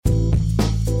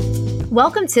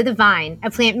Welcome to The Vine,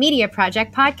 a Plant Media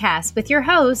Project podcast with your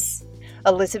hosts,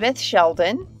 Elizabeth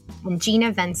Sheldon and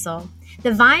Gina Venzel.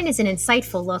 The Vine is an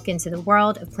insightful look into the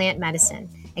world of plant medicine,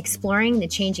 exploring the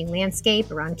changing landscape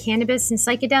around cannabis and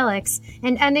psychedelics,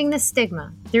 and ending the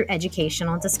stigma through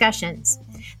educational discussions.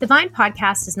 The Vine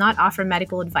podcast does not offer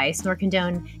medical advice nor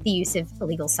condone the use of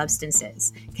illegal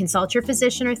substances. Consult your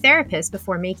physician or therapist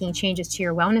before making changes to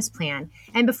your wellness plan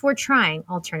and before trying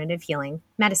alternative healing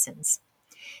medicines.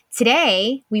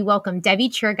 Today, we welcome Debbie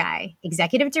Churgai,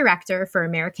 Executive Director for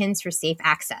Americans for Safe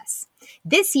Access.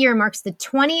 This year marks the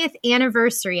 20th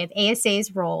anniversary of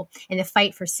ASA's role in the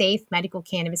fight for safe medical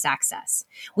cannabis access.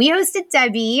 We hosted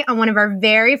Debbie on one of our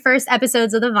very first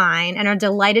episodes of The Vine and are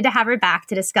delighted to have her back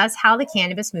to discuss how the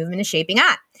cannabis movement is shaping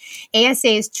up.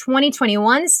 ASA's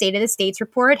 2021 State of the States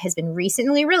report has been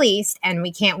recently released, and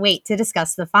we can't wait to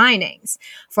discuss the findings.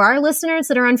 For our listeners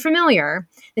that are unfamiliar,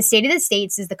 the State of the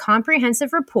States is the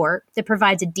comprehensive report that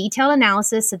provides a detailed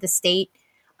analysis of the state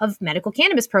of medical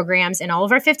cannabis programs in all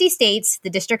of our 50 states,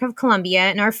 the District of Columbia,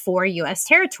 and our 4 U.S.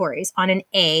 territories on an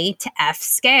A to F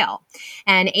scale.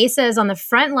 And ASA is on the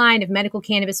front line of medical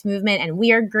cannabis movement, and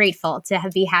we are grateful to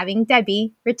be having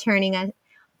Debbie returning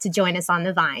to join us on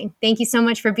The Vine. Thank you so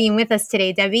much for being with us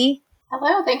today, Debbie.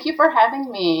 Hello, thank you for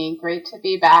having me. Great to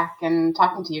be back and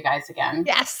talking to you guys again.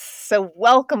 Yes, so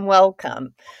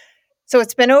welcome. So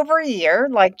it's been over a year,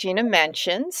 like Gina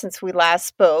mentioned, since we last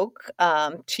spoke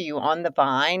to you on The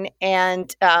Vine,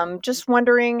 and just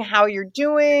wondering how you're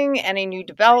doing, any new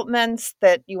developments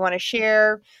that you want to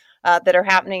share that are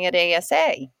happening at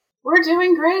ASA. We're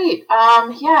doing great.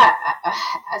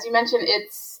 As you mentioned,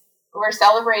 we're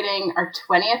celebrating our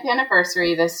 20th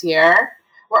anniversary this year.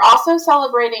 We're also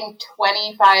celebrating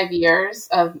 25 years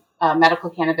of medical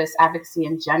cannabis advocacy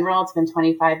in general. It's been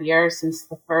 25 years since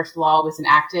the first law was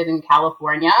enacted in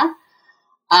California.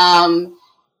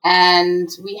 And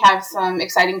we have some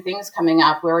exciting things coming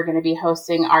up. We're going to be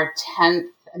hosting our 10th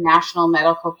National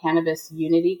Medical Cannabis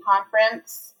Unity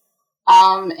Conference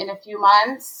in a few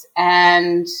months.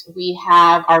 And we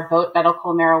have our Vote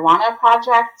Medical Marijuana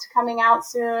project coming out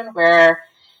soon, where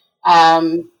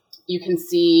you can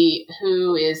see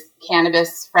who is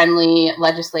cannabis-friendly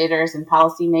legislators and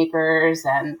policymakers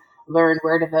and learn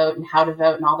where to vote and how to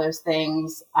vote and all those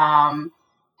things. We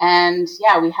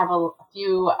have a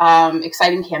few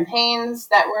exciting campaigns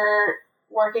that we're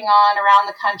working on around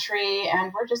the country,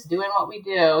 and we're just doing what we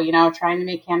do, trying to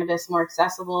make cannabis more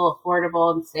accessible,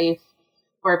 affordable, and safe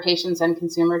for patients and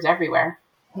consumers everywhere.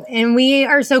 And we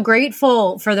are so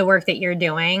grateful for the work that you're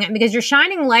doing because you're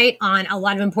shining light on a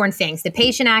lot of important things: the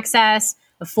patient access,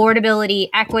 affordability,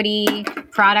 equity,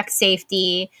 product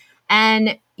safety.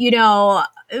 And, we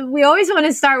always want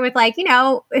to start with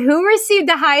who received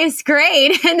the highest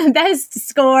grade and the best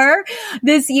score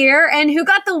this year and who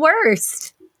got the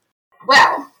worst?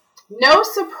 Well, no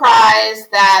surprise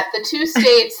that the 2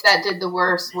 states that did the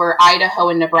worst were Idaho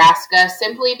and Nebraska,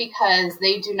 simply because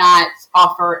they do not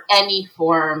offer any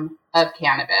form of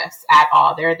cannabis at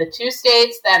all. They're the 2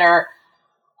 states that are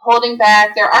holding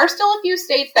back. There are still a few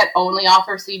states that only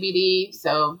offer CBD,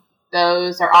 so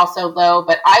those are also low.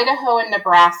 But Idaho and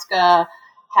Nebraska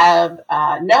have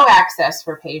no access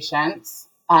for patients.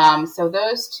 So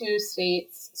those 2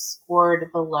 states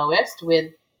scored the lowest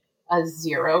with a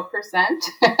 0%.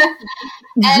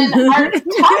 And our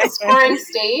top scoring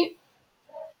state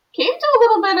came to a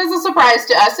little bit as a surprise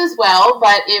to us as well,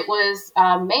 but it was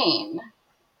Maine.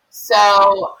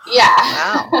 So,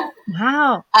 yeah.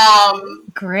 Wow.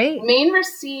 Great. Maine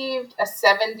received a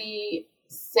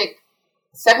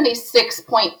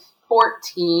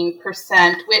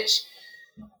 76.14%,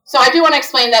 so I do want to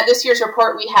explain that this year's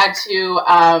report, we had to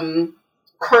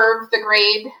curve the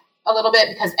grade a little bit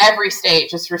because every state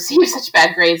just received such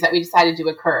bad grades that we decided to do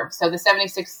a curve. So the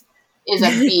 76 is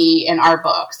a B in our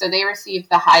book. So they received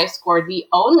the highest score, the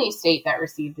only state that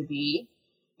received a B.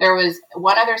 There was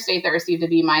one other state that received a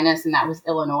B minus, and that was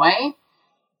Illinois.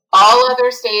 All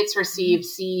other states received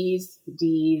C's,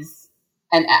 D's,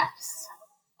 and F's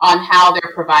on how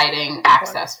they're providing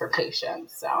access for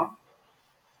patients.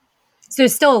 So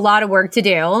still a lot of work to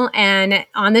do. And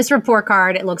on this report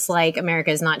card, it looks like America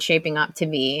is not shaping up to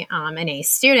be an A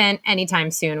student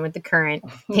anytime soon with the current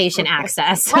patient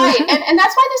access. Right. And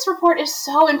that's why this report is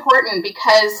so important,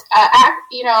 because,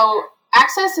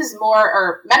 access is more,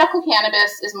 or medical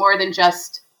cannabis is more than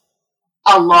just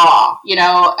a law.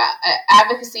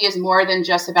 Advocacy is more than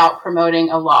just about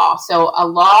promoting a law. So a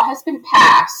law has been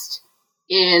passed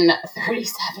in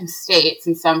 37 states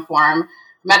in some form.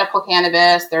 Medical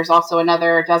cannabis, there's also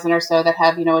another dozen or so that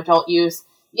have, adult use.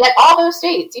 Yet all those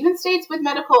states, even states with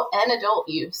medical and adult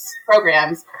use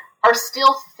programs, are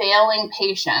still failing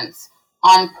patients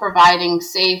on providing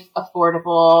safe,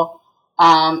 affordable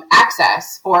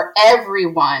access for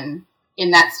everyone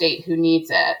in that state who needs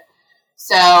it.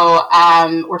 So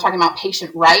we're talking about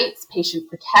patient rights, patient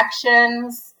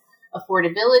protections,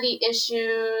 affordability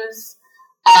issues,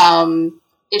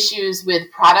 issues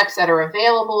with products that are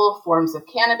available, forms of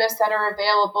cannabis that are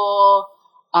available,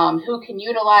 who can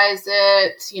utilize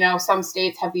it. You know, some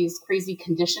states have these crazy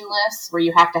condition lists where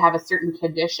you have to have a certain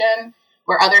condition,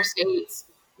 where other states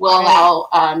will allow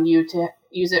you to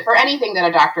use it for anything that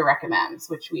a doctor recommends,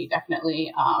 which we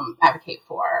definitely advocate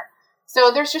for. So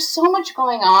there's just so much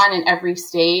going on in every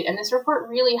state, and this report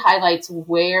really highlights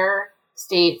where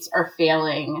states are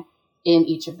failing in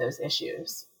each of those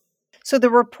issues. So the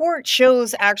report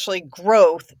shows actually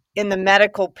growth in the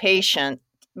medical patient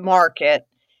market,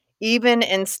 even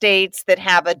in states that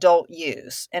have adult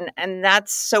use. And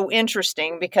that's so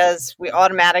interesting because we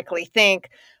automatically think,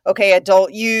 okay,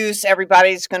 adult use,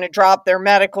 everybody's going to drop their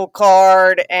medical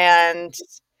card. And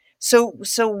so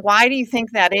why do you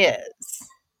think that is?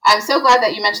 I'm so glad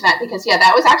that you mentioned that because,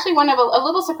 that was actually one of a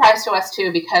little surprise to us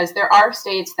too, because there are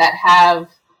states that have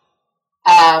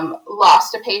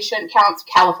lost to patient counts,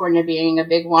 California being a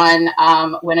big one,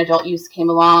 when adult use came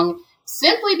along,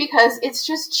 simply because it's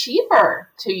just cheaper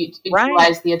to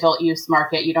utilize the adult use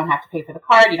market. You don't have to pay for the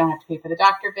card. You don't have to pay for the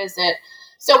doctor visit.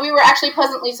 So we were actually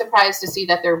pleasantly surprised to see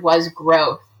that there was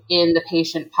growth in the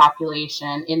patient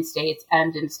population in states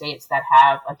and in states that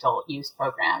have adult use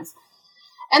programs.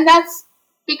 And that's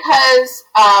because,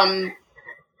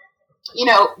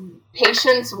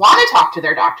 patients want to talk to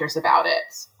their doctors about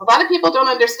it. A lot of people don't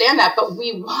understand that, but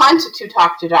we want to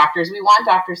talk to doctors. We want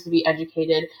doctors to be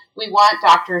educated. We want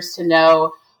doctors to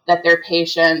know that their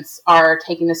patients are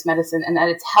taking this medicine and that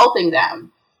it's helping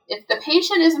them. If the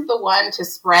patient isn't the one to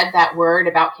spread that word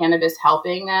about cannabis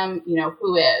helping them,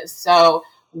 who is? So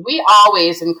we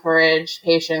always encourage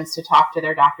patients to talk to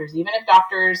their doctors, even if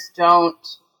doctors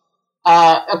don't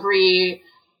agree.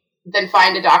 Then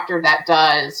find a doctor that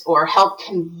does, or help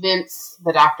convince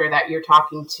the doctor that you're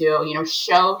talking to,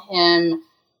 show him,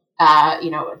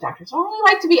 doctors don't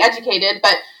really like to be educated,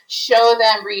 but show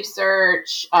them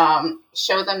research,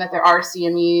 show them that there are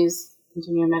CMEs,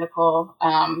 continuing medical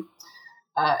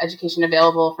education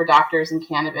available for doctors in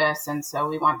cannabis. And so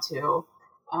we want to,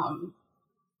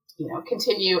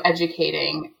 continue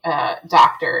educating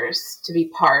doctors to be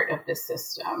part of this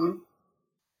system.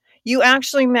 You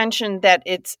actually mentioned that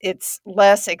it's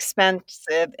less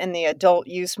expensive in the adult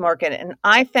use market. And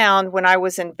I found when I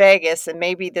was in Vegas, and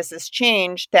maybe this has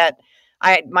changed, that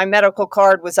my medical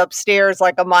card was upstairs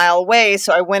like a mile away.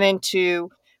 So I went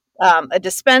into a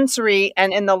dispensary,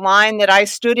 and in the line that I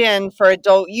stood in for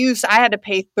adult use, I had to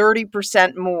pay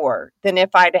 30% more than if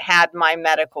I'd had my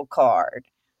medical card.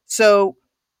 So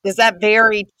does that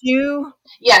vary too?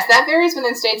 Yes, that varies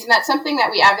within states, and that's something that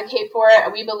we advocate for.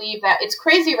 We believe that it's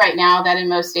crazy right now that in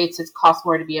most states it costs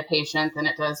more to be a patient than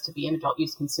it does to be an adult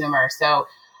use consumer. So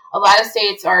a lot of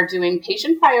states are doing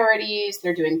patient priorities.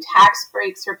 They're doing tax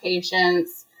breaks for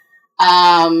patients.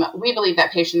 We believe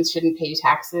that patients shouldn't pay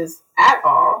taxes at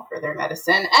all for their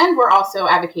medicine, and we're also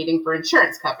advocating for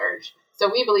insurance coverage. So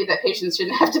we believe that patients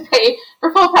shouldn't have to pay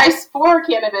for full price for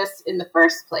cannabis in the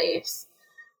first place.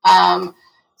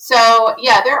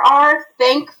 There are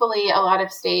thankfully a lot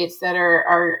of states that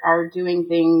are doing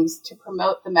things to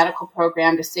promote the medical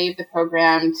program, to save the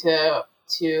program,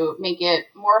 to make it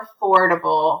more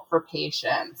affordable for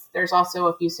patients. There's also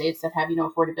a few states that have,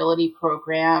 affordability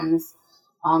programs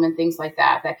and things like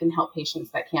that can help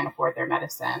patients that can't afford their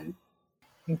medicine.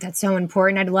 I think that's so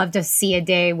important. I'd love to see a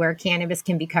day where cannabis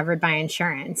can be covered by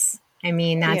insurance. I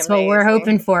mean, that's what we're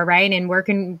hoping for, right? And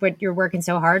what you're working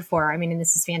so hard for. I mean, and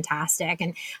this is fantastic.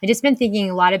 And I just been thinking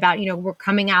a lot about, we're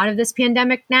coming out of this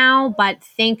pandemic now, but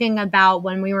thinking about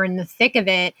when we were in the thick of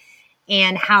it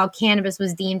and how cannabis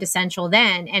was deemed essential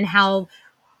then, and how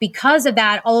because of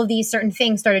that, all of these certain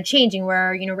things started changing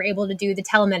where, we're able to do the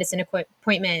telemedicine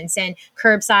appointments, and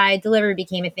curbside delivery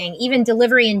became a thing. Even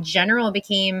delivery in general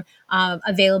became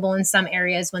available in some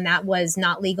areas when that was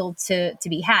not legal to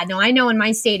be had. Now, I know in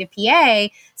my state of PA,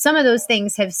 some of those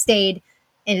things have stayed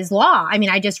as law. I mean,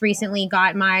 I just recently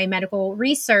got my medical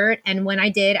recert, and when I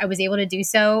did, I was able to do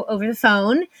so over the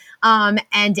phone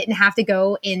and didn't have to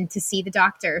go in to see the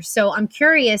doctor. So I'm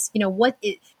curious,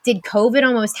 did COVID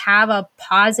almost have a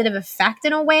positive effect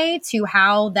in a way to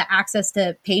how the access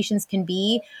to patients can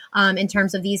be in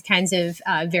terms of these kinds of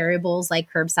variables like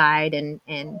curbside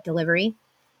and delivery?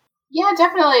 Yeah,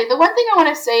 definitely. The one thing I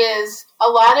want to say is a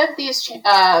lot of these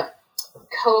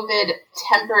COVID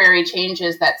temporary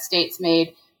changes that states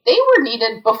made they were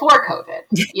needed before COVID.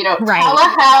 Right.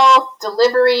 Telehealth,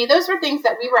 delivery, those were things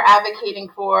that we were advocating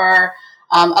for,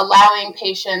 allowing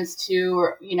patients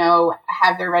to,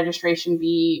 have their registration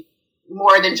be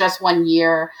more than just 1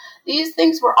 year. These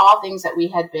things were all things that we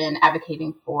had been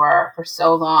advocating for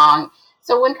so long.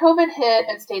 So when COVID hit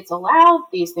and states allowed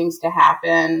these things to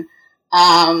happen,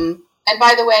 and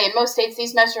by the way, in most states,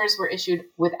 these measures were issued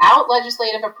without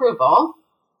legislative approval,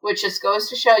 which just goes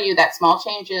to show you that small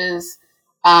changes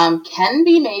can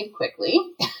be made quickly.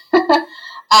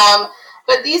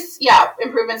 But these,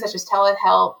 improvements such as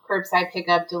telehealth, curbside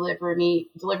pickup, delivery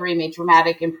made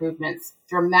dramatic improvements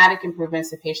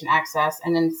to patient access.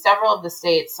 And in several of the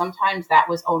states, sometimes that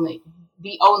was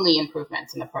the only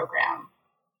improvements in the program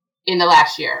in the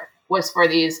last year was for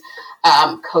these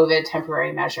COVID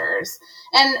temporary measures.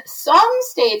 And some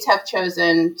states have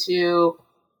chosen to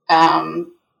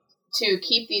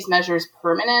keep these measures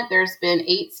permanent. There's been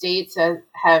 8 states that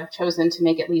have chosen to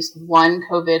make at least one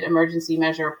COVID emergency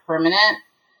measure permanent,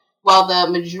 while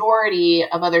the majority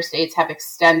of other states have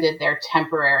extended their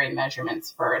temporary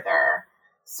measurements further.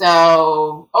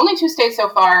 So only 2 states so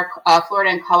far,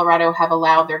 Florida and Colorado, have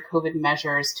allowed their COVID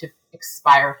measures to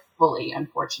expire fully,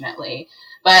 unfortunately.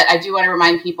 But I do want to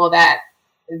remind people that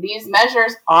these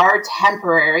measures are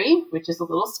temporary, which is a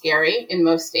little scary in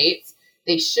most states.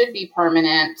 They should be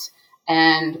permanent,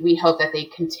 and we hope that they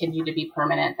continue to be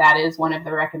permanent. That is one of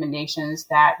the recommendations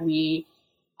that we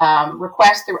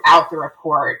request throughout the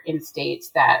report in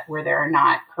states where they're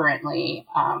not currently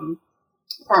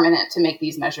permanent, to make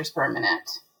these measures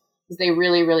permanent, because they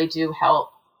really, really do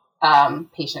help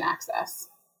patient access.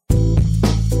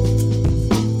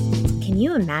 Can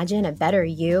you imagine a better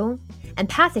you?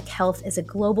 Empathic Health is a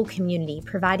global community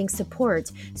providing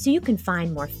support so you can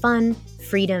find more fun,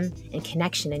 freedom, and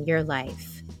connection in your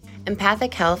life.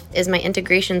 Empathic Health is my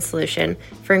integration solution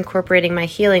for incorporating my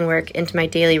healing work into my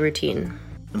daily routine.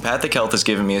 Empathic Health has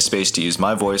given me a space to use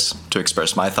my voice, to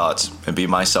express my thoughts, and be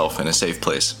myself in a safe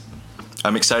place.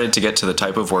 I'm excited to get to the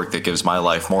type of work that gives my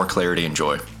life more clarity and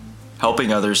joy.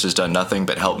 Helping others has done nothing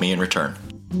but help me in return.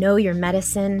 Know your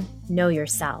medicine, know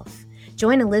yourself.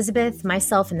 Join Elizabeth,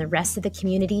 myself, and the rest of the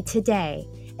community today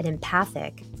at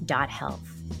empathic.health.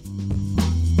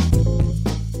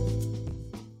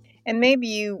 And maybe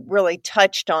you really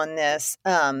touched on this,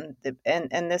 and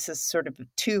this is sort of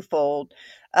twofold.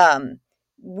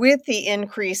 With the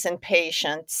increase in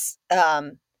patients,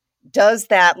 does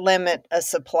that limit a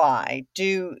supply?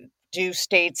 Do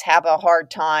states have a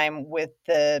hard time with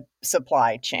the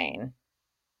supply chain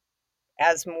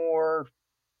as more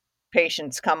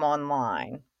patients come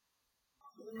online?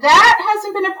 That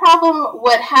hasn't been a problem.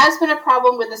 What has been a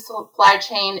problem with the supply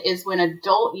chain is when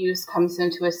adult use comes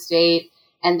into a state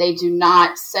and they do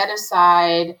not set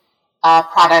aside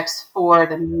products for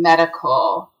the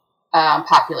medical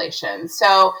population.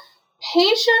 So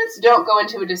patients don't go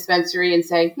into a dispensary and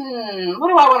say, what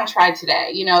do I want to try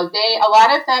today? A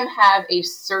lot of them have a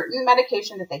certain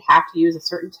medication that they have to use, a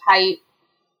certain type,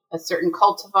 a certain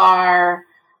cultivar,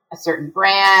 a certain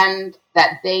brand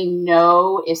that they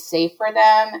know is safe for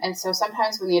them. And so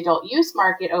sometimes when the adult use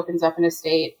market opens up in a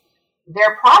state,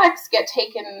 their products get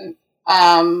taken,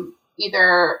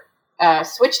 either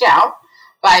switched out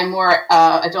by more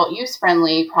adult use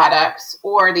friendly products,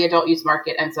 or the adult use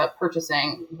market ends up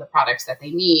purchasing the products that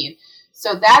they need.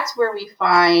 So that's where we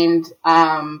find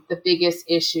the biggest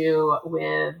issue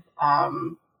with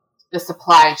the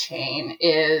supply chain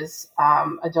is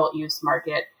adult use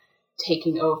market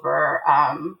taking over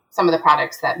some of the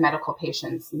products that medical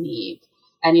patients need.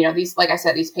 And, these, like I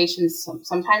said, these patients,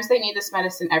 sometimes they need this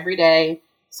medicine every day.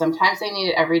 Sometimes they need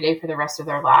it every day for the rest of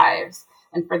their lives.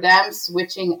 And for them,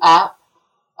 switching up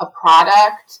a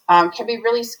product can be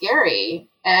really scary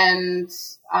and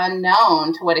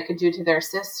unknown to what it could do to their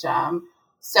system.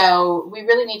 So we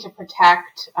really need to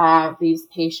protect these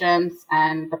patients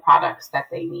and the products that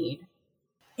they need.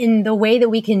 In the way that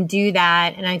we can do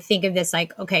that, and I think of this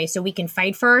like, okay, so we can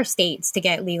fight for our states to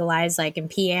get legalized. Like in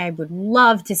PA, I would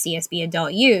love to see us be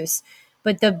adult use.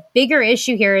 But the bigger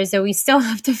issue here is that we still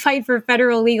have to fight for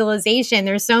federal legalization.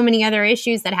 There's so many other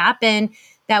issues that happen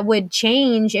that would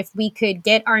change if we could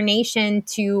get our nation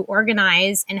to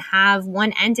organize and have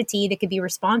one entity that could be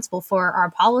responsible for our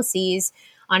policies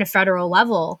on a federal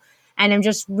level. And I'm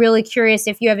just really curious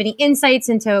if you have any insights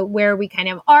into where we kind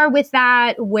of are with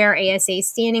that, where ASA is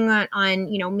standing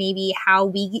on maybe how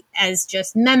we as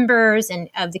just members and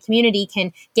of the community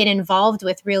can get involved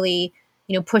with really,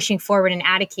 pushing forward and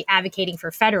advocating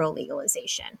for federal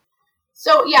legalization.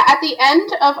 So, at the end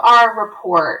of our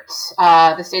report,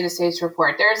 the State of States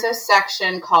report, there's a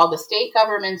section called the state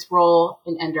government's role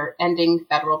in ending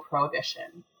federal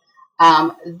prohibition.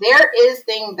 There is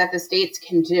things that the states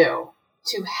can do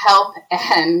to help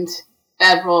end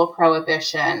federal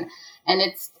prohibition. And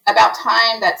it's about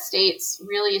time that states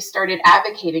really started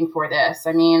advocating for this.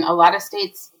 I mean, a lot of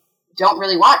states don't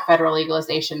really want federal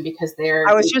legalization because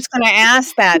I was just going to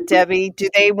ask that, Debbie. Do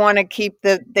they want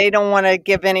to they don't want to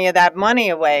give any of that money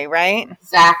away, right?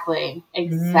 Exactly.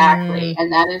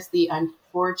 And that is the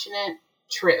unfortunate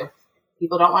truth.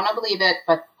 People don't want to believe it,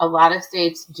 but a lot of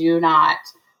states do not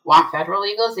want federal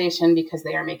legalization because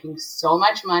they are making so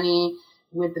much money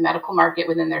with the medical market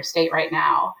within their state right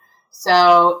now.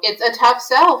 So it's a tough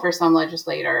sell for some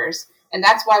legislators. And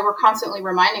that's why we're constantly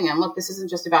reminding them, look, this isn't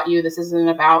just about you. This isn't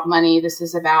about money. This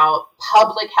is about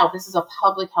public health. This is a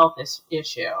public health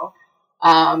issue.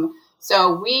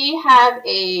 So we have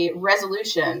a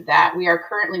resolution that we are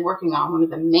currently working on. One of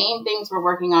the main things we're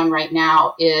working on right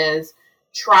now is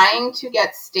trying to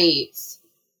get states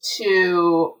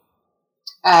to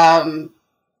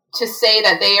say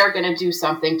that they are going to do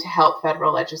something to help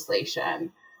federal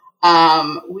legislation.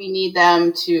 We need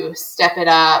them to step it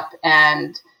up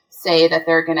and say that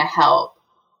they're going to help.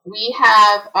 We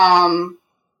have what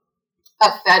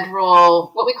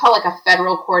we call like a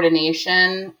federal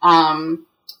coordination.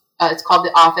 It's called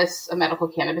the Office of Medical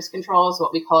Cannabis Control is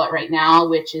what we call it right now,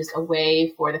 which is a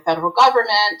way for the federal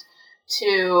government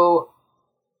to,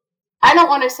 I don't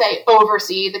want to say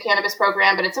oversee the cannabis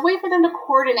program, but it's a way for them to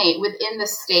coordinate within the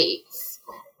states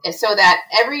so that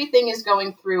everything is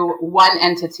going through one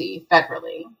entity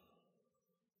federally.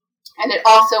 And it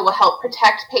also will help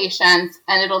protect patients,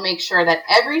 and it'll make sure that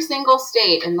every single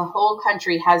state in the whole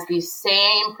country has these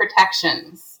same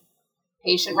protections,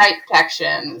 patient right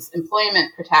protections,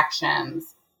 employment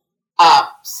protections,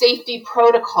 safety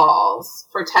protocols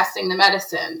for testing the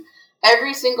medicine.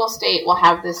 Every single state will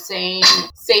have the same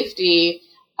safety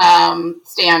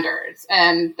standards.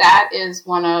 And that is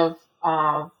one of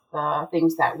the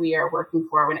things that we are working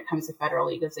for when it comes to federal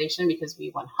legalization, because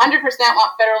we 100% want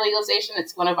federal legalization.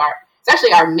 It's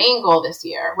actually our main goal this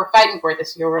year. We're fighting for it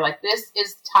this year. We're like, this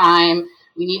is time.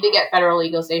 We need to get federal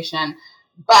legalization.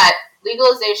 But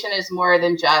legalization is more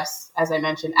than just, as I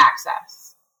mentioned,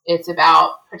 access. It's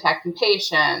about protecting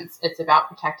patients. It's about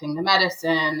protecting the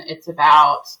medicine. It's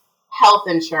about health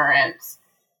insurance.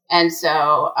 And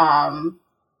so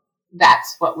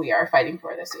that's what we are fighting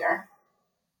for this year.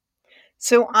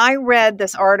 So I read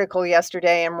this article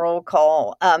yesterday in Roll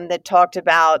Call that talked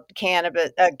about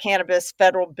cannabis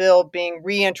federal bill being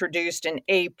reintroduced in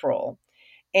April.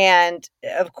 And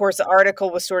of course, the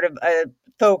article was sort of a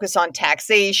focus on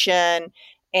taxation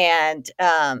and,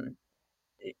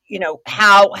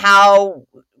 how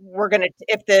we're going to,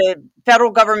 if the federal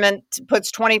government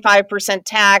puts 25%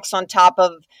 tax on top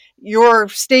of your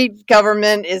state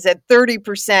government is at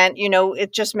 30%,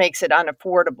 it just makes it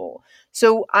unaffordable.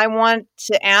 So I want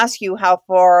to ask you how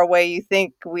far away you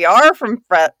think we are from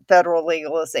federal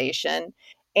legalization,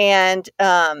 and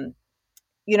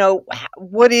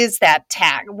what is that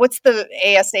tax? What's the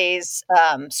ASA's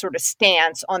sort of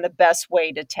stance on the best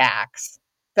way to tax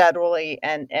federally,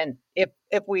 and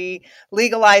if we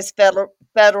legalize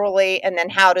federally, and then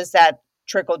how does that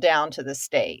trickle down to the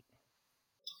state?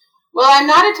 Well, I'm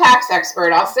not a tax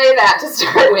expert. I'll say that to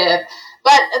start with.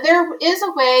 But there is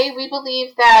a way. We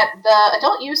believe that the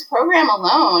adult use program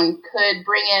alone could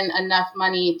bring in enough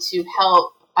money to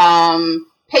help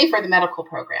pay for the medical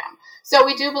program. So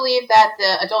we do believe that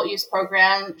the adult use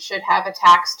program should have a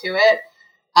tax to it,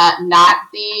 not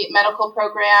the medical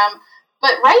program.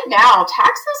 But right now,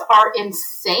 taxes are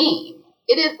insane.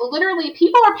 It is literally,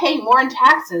 people are paying more in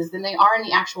taxes than they are in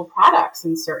the actual products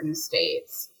in certain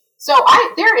states. So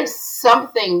there is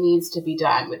something needs to be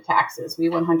done with taxes. We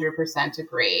 100%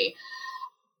 agree.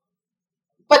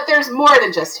 But there's more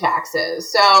than just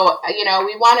taxes. So,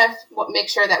 we want to make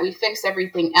sure that we fix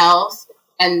everything else.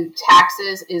 And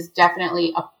taxes is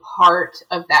definitely a part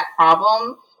of that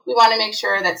problem. We want to make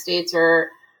sure that states are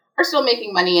still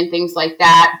making money and things like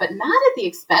that, but not at the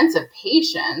expense of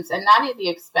patients and not at the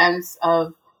expense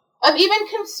of even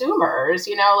consumers.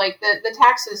 The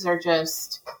taxes are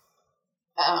just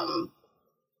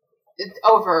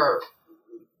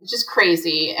just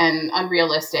crazy and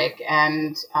unrealistic,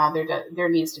 and there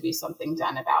needs to be something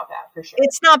done about that for sure.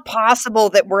 It's not possible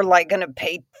that we're going to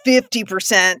pay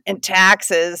 50% in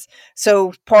taxes,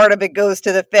 so part of it goes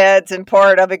to the feds and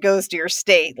part of it goes to your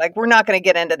state. We're not going to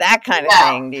get into that kind of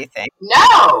thing, do you think?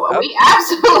 No, okay. We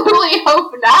absolutely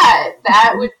hope not.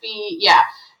 That would be, yeah.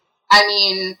 I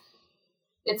mean,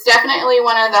 it's definitely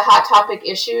one of the hot topic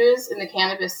issues in the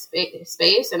cannabis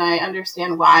space, and I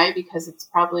understand why, because it's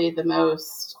probably the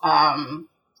most,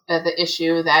 the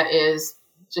issue that is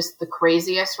just the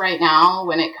craziest right now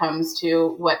when it comes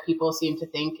to what people seem to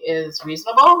think is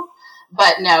reasonable.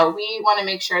 But no, we want to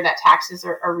make sure that taxes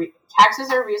are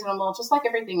reasonable, just like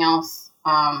everything else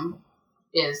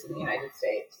is in the United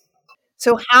States.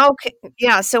 So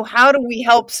how do we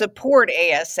help support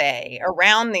ASA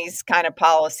around these kind of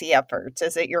policy efforts?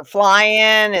 Is it your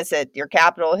fly-in? Is it your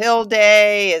Capitol Hill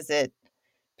Day? Is it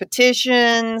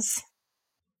petitions?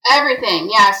 Everything,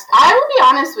 yes. I will be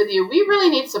honest with you. We really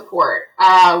need support.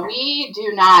 We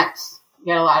do not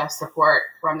get a lot of support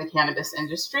from the cannabis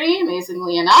industry,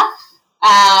 amazingly enough.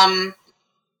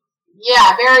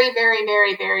 Very, very,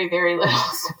 very, very, very little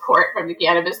support from the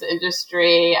cannabis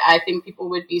industry. I think people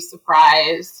would be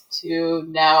surprised to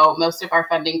know most of our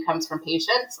funding comes from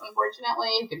patients, unfortunately,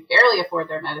 who can barely afford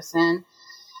their medicine,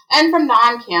 and from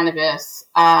non-cannabis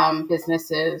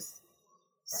businesses.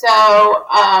 So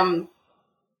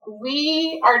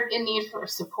we are in need for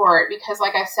support because,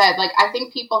 like I said, I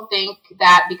think people think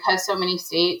that because so many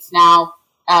states now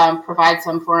provide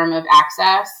some form of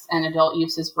access and adult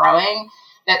use is growing,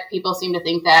 that people seem to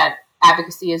think that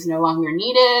advocacy is no longer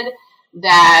needed,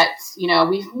 that,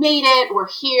 we've made it, we're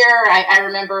here. I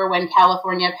remember when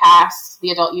California passed the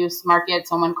adult use market,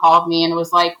 someone called me and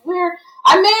was like,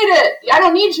 I made it. I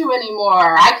don't need you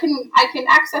anymore. I can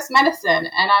access medicine.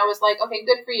 And I was like, okay,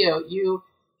 good for you. You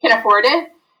can afford it.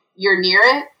 You're near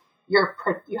it.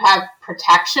 You have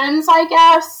protections, I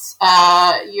guess.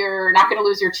 You're not going to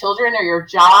lose your children or your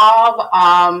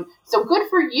job. So good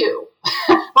for you.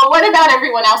 But what about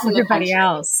everyone else in the country? Everybody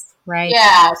else, right?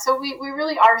 Yeah. So we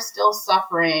really are still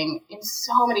suffering in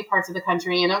so many parts of the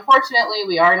country. And unfortunately,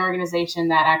 we are an organization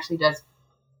that actually does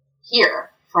hear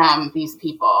from these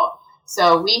people.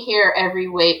 So we hear every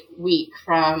week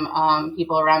from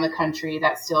people around the country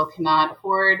that still cannot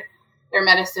afford their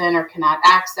medicine or cannot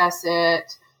access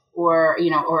it, or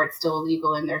it's still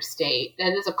illegal in their state.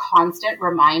 That is a constant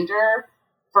reminder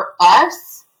for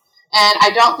us. And I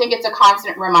don't think it's a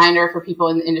constant reminder for people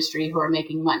in the industry who are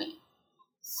making money.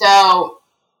 So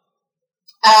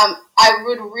I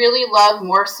would really love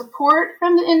more support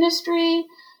from the industry,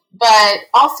 but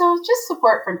also just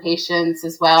support from patients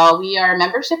as well. We are a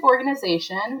membership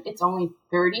organization. It's only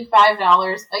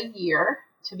 $35 a year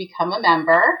to become a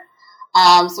member.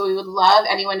 So we would love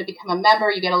anyone to become a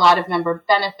member. You get a lot of member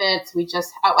benefits. We're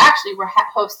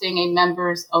hosting a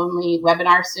members only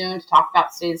webinar soon to talk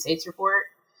about State of the States report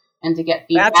and to get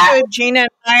feedback. That's good. Gina and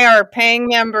I are paying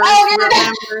members. We're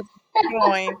members.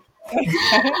 Join.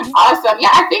 Awesome. Yeah,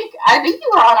 I think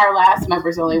you were on our last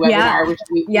members only webinar, which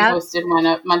we hosted one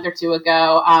a month or two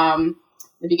ago,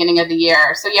 the beginning of the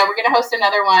year. So yeah, we're going to host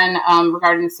another one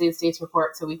regarding the State of the States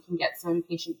report so we can get some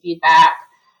patient feedback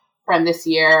from this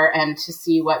year and to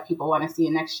see what people want to see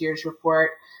in next year's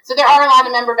report. So there are a lot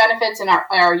of member benefits in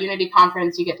our Unity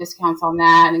conference. You get discounts on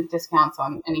that and discounts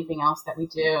on anything else that we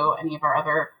do, any of our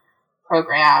other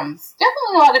programs.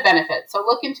 Definitely a lot of benefits. So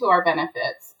look into our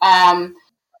benefits.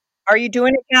 Are you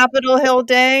doing a Capitol Hill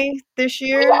Day this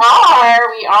year?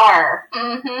 We are.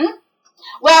 Mm-hmm.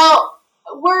 Well,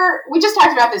 we just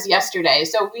talked about this yesterday.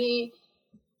 So we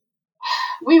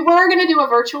were going to do a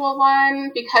virtual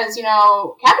one because,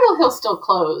 Capitol Hill's still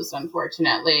closed,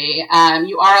 unfortunately.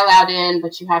 You are allowed in,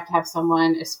 but you have to have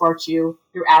someone escort you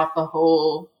throughout the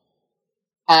whole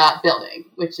building,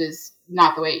 which is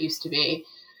not the way it used to be.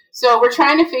 So we're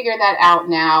trying to figure that out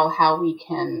now, how we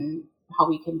can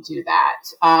do that.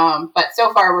 But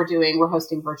so far we're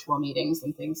hosting virtual meetings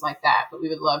and things like that, but we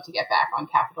would love to get back on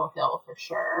Capitol Hill for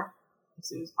sure as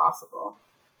soon as possible.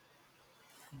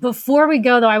 Before we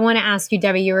go, though, I want to ask you,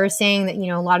 Debbie, you were saying that,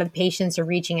 a lot of the patients are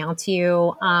reaching out to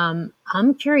you.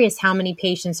 I'm curious how many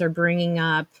patients are bringing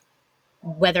up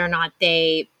whether or not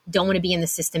they don't want to be in the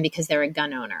system because they're a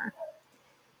gun owner.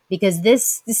 Because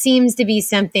this seems to be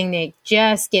something that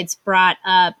just gets brought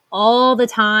up all the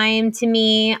time to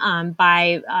me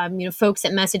by folks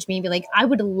that message me and be like, I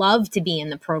would love to be in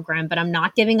the program, but I'm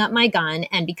not giving up my gun.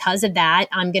 And because of that,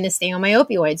 I'm going to stay on my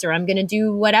opioids, or I'm going to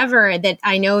do whatever that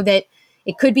I know that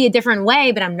it could be a different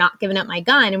way, but I'm not giving up my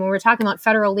gun. And when we're talking about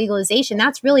federal legalization,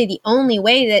 that's really the only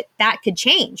way that could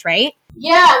change, right?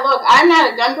 Yeah, look, I'm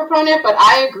not a gun proponent, but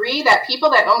I agree that people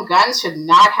that own guns should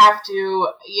not have to,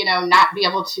 not be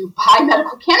able to buy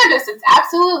medical cannabis. It's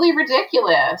absolutely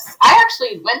ridiculous. I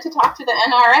actually went to talk to the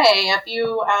NRA a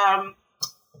few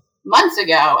months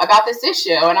ago about this issue,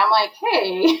 and I'm like,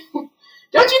 hey,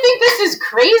 don't you think this is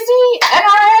crazy,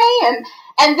 NRA?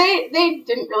 And they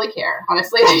didn't really care,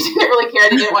 honestly. They didn't really care.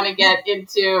 They didn't want to get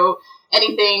into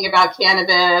anything about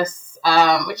cannabis.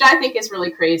 which I think is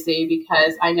really crazy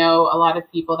because I know a lot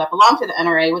of people that belong to the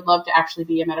NRA would love to actually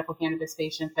be a medical cannabis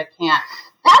patient but can't.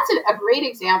 That's a great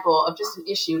example of just an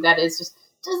issue that is just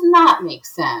does not make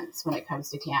sense when it comes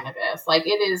to cannabis. Like,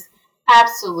 it is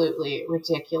absolutely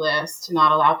ridiculous to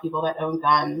not allow people that own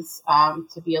guns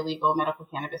to be a legal medical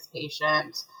cannabis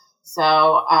patient.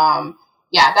 So,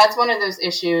 yeah, that's one of those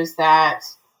issues that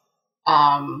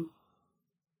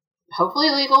hopefully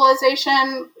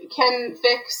legalization can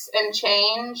fix and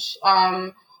change,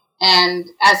 and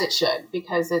as it should,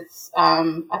 because it's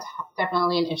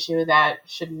definitely an issue that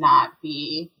should not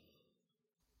be.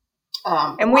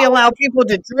 And we allow people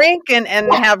to drink and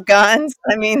have guns.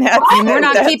 I mean, and we're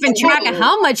not keeping track of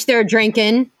how much they're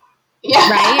drinking.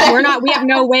 Yeah. Right. We have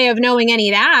no way of knowing any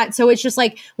of that. So it's just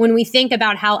like when we think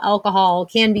about how alcohol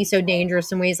can be so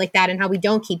dangerous in ways like that and how we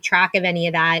don't keep track of any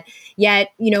of that,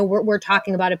 yet, we're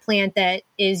talking about a plant that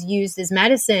is used as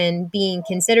medicine being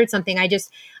considered something. I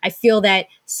feel that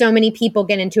so many people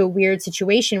get into a weird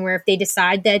situation where if they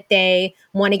decide that they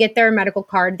want to get their medical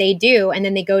card, they do. And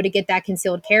then they go to get that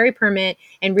concealed carry permit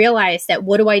and realize that,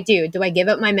 what do I do? Do I give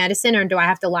up my medicine or do I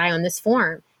have to lie on this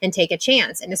form and take a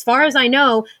chance? And as far as I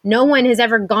know, no one has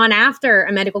ever gone after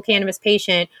a medical cannabis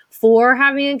patient for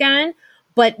having a gun.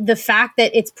 But the fact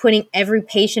that it's putting every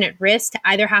patient at risk to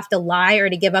either have to lie or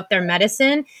to give up their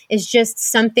medicine is just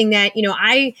something that,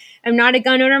 I am not a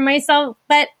gun owner myself,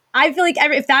 but I feel like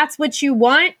if that's what you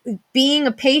want, being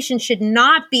a patient should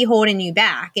not be holding you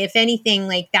back. If anything,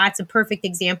 like, that's a perfect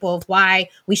example of why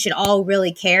we should all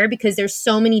really care, because there's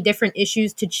so many different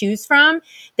issues to choose from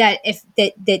that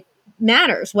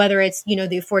matters, whether it's, the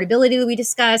affordability that we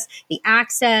discussed, the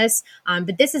access.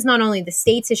 But this is not only the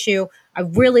state's issue. I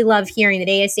really love hearing that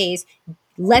ASAs,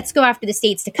 let's go after the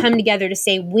states to come together to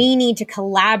say we need to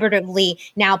collaboratively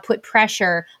now put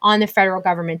pressure on the federal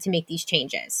government to make these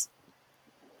changes.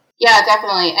 Yeah,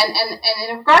 definitely. And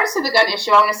in regards to the gun issue,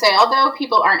 I want to say, although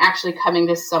people aren't actually coming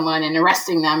to someone and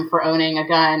arresting them for owning a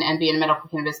gun and being a medical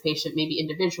cannabis patient, maybe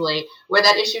individually, where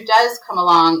that issue does come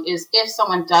along is if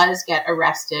someone does get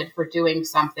arrested for doing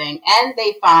something and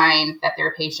they find that they're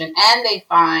a patient and they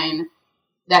find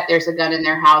that there's a gun in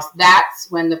their house,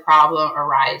 that's when the problem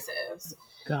arises.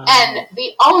 God. And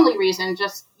the only reason,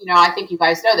 I think you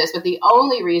guys know this, but the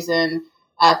only reason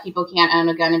people can't own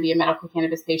a gun and be a medical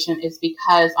cannabis patient is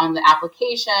because on the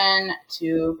application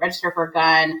to register for a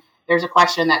gun, there's a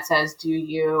question that says, do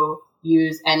you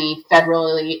use any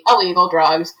federally illegal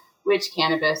drugs, which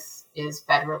cannabis is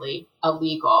federally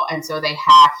illegal. And so they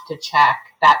have to check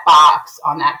that box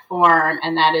on that form.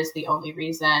 And that is the only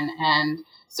reason. And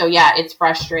so, yeah, it's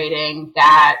frustrating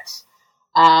that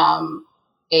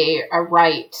a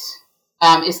right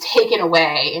is taken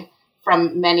away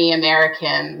from many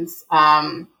Americans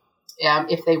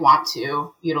if they want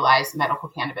to utilize medical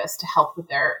cannabis to help with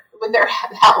their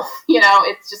health.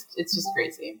 It's just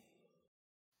crazy.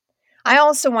 I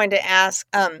also wanted to ask,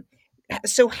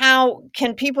 so how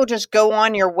can people just go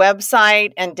on your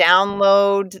website and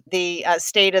download the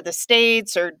State of the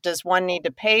States, or does one need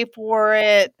to pay for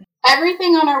it?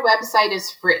 Everything on our website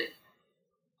is free.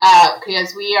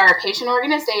 Because we are a patient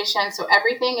organization, so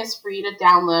everything is free to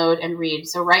download and read.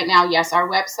 So right now, yes, our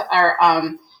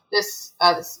website, this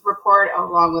report,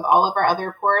 along with all of our other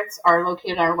reports, are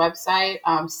located on our website.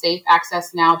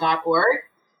 Safeaccessnow.org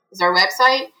is our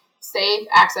website.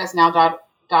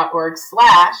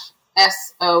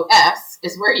 Safeaccessnow.org/SOS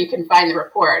is where you can find the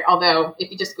report. Although, if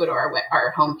you just go to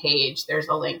our homepage, there's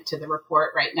a link to the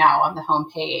report right now on the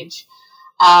homepage.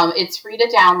 It's free to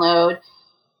download.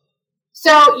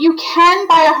 So you can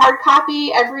buy a hard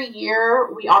copy every year.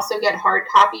 We also get hard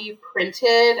copy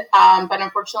printed, but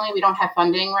unfortunately we don't have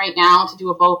funding right now to do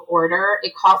a bulk order.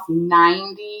 It costs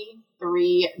 $93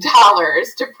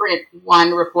 to print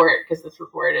one report, because this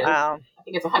report is, wow. I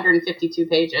think it's 152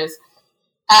 pages.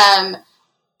 And,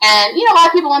 a lot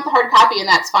of people want the hard copy, and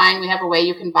that's fine. We have a way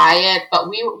you can buy it, but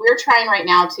we're trying right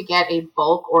now to get a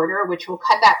bulk order, which will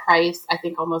cut that price, I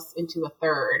think, almost into a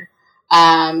third.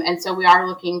 And so we are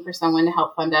looking for someone to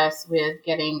help fund us with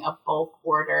getting a bulk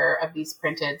order of these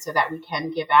printed so that we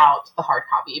can give out the hard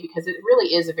copy, because it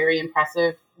really is a very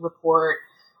impressive report.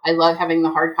 I love having the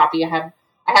hard copy. I have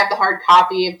the hard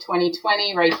copy of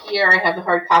 2020 right here. I have the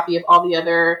hard copy of all the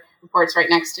other reports right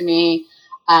next to me.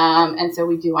 And so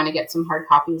we do want to get some hard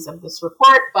copies of this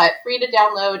report, but free to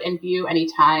download and view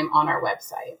anytime on our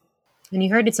website. And you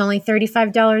heard it's only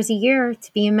 $35 a year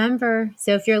to be a member.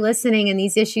 So if you're listening and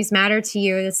these issues matter to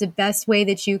you, that's the best way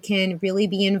that you can really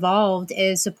be involved,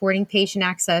 is supporting patient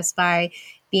access by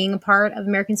being a part of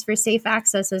Americans for Safe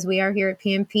Access as we are here at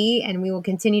PMP, and we will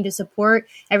continue to support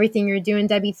everything you're doing.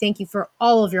 Debbie, thank you for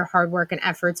all of your hard work and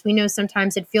efforts. We know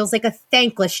sometimes it feels like a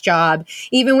thankless job.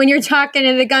 Even when you're talking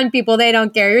to the gun people, they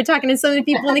don't care. You're talking to some of the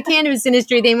people in the cannabis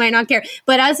industry, they might not care.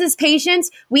 But us as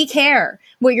patients, we care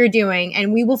what you're doing,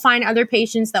 and we will find other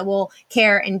patients that will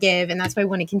care and give. And that's why I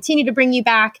want to continue to bring you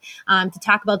back to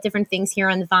talk about different things here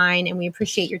on the Vine. And we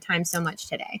appreciate your time so much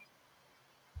today.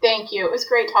 Thank you. It was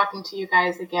great talking to you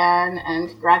guys again, and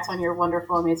congrats on your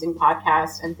wonderful, amazing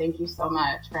podcast. And thank you so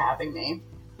much for having me.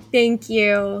 Thank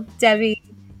you, Debbie.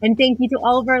 And thank you to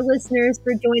all of our listeners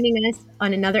for joining us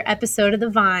on another episode of The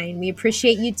Vine. We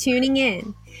appreciate you tuning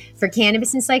in. For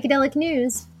cannabis and psychedelic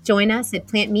news, join us at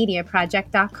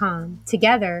plantmediaproject.com.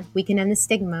 Together, we can end the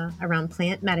stigma around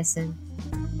plant medicine.